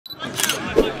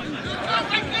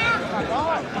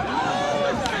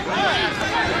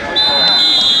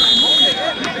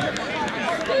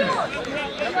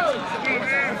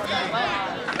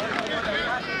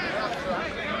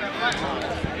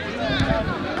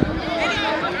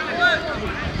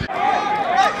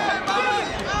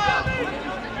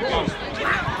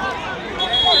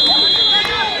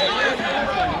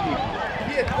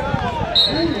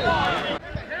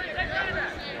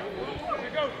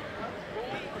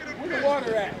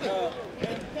corner at?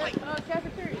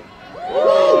 Cafeteria.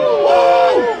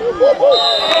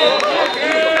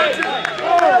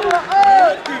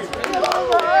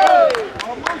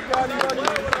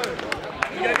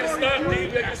 You gotta get stopped, D.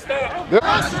 You gotta get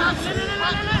stopped.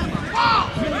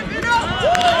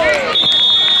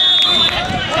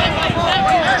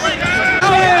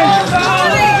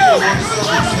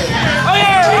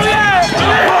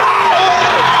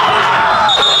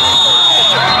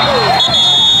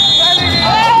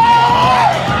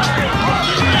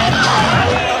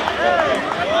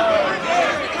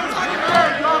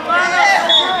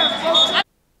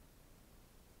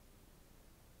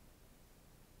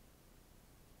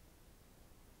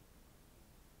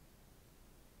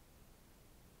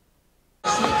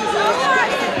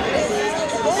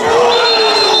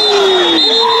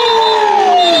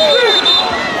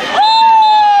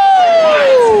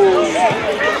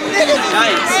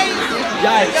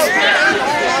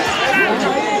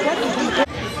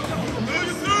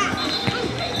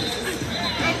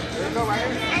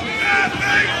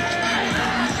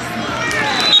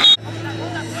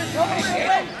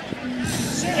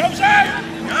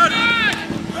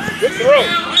 Good throw.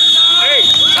 Hey,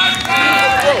 good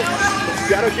throw. You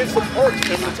gotta get some parts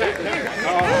and attack now.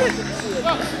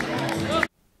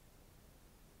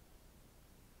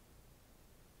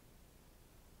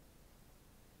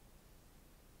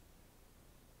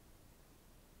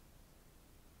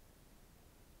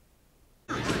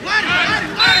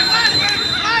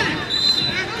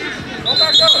 Go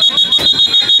back up.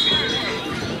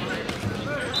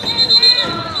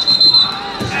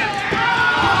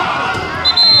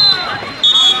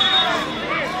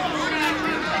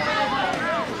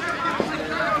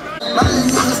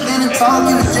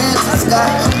 Talking to the sky.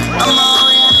 I'm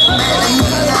already at the man, and you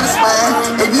ain't got a spine.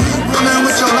 If you just pulling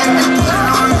with your life, then put it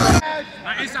on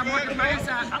replay. Inside, Marcus, my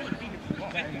inside.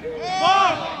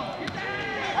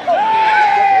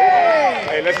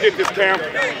 Hey, let's get this, Cam.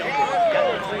 Let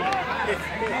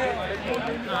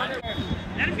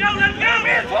him go, let him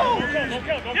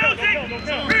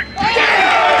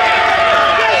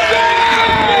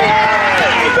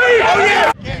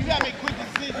Yeah, you gotta make quick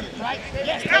decisions, right?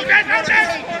 Yes,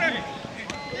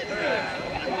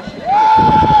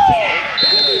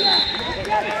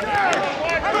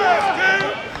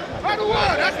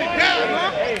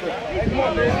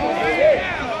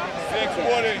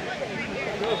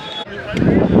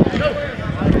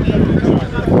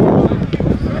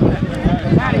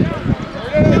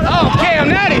 Oh, Cam,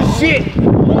 that is shit.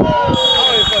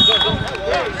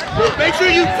 make sure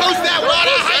you post that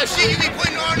water hype shit you be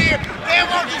putting on there. They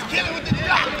won't just kill it with the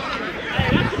drop.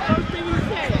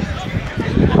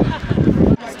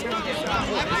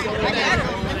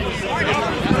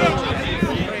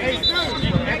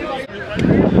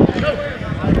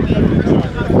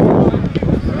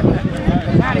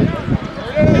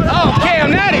 Oh,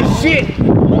 Cam, that is shit.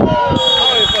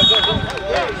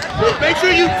 Make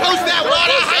sure you post that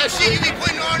water hype shit you be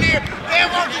putting on there. They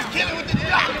won't just kill it with the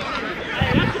drop.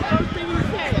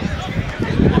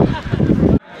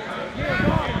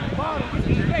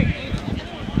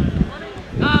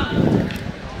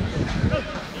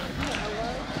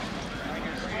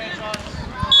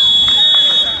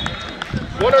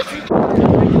 One or two.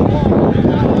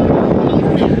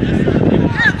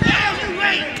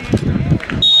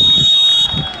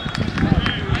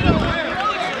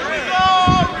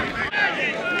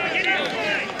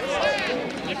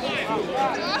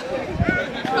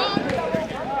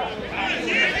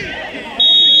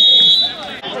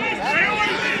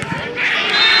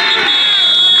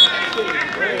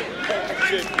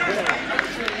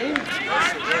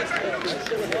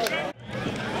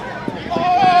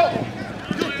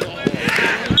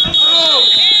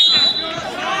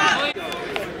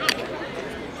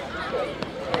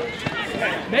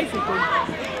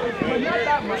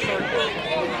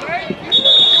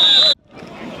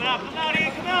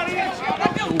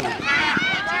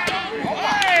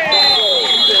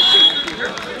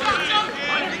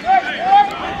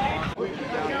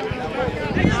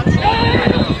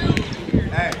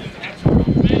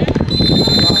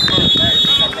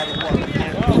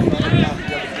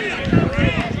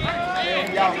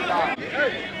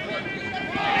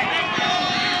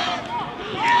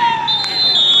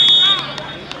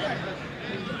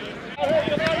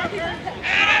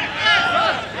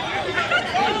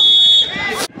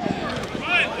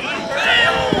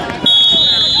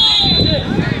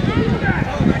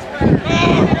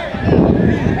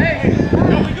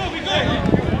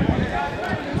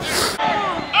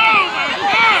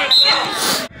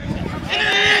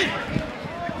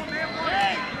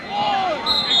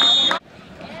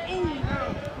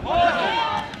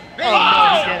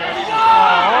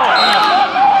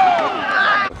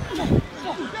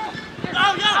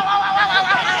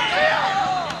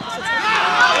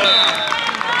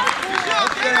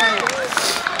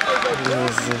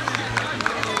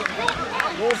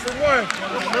 Going for one.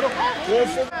 Going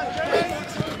for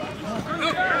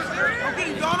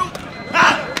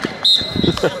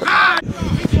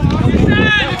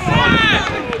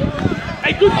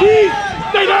Hey, good key!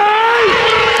 Stay there!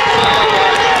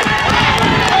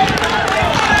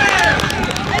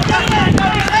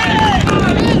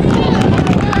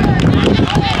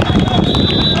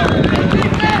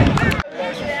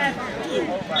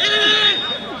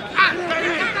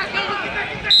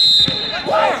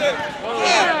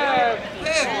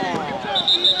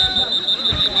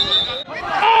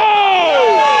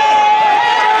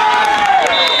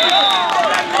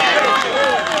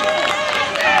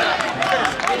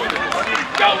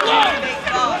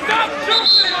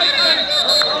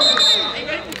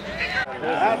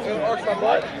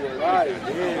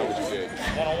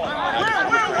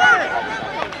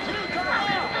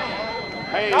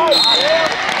 Hey.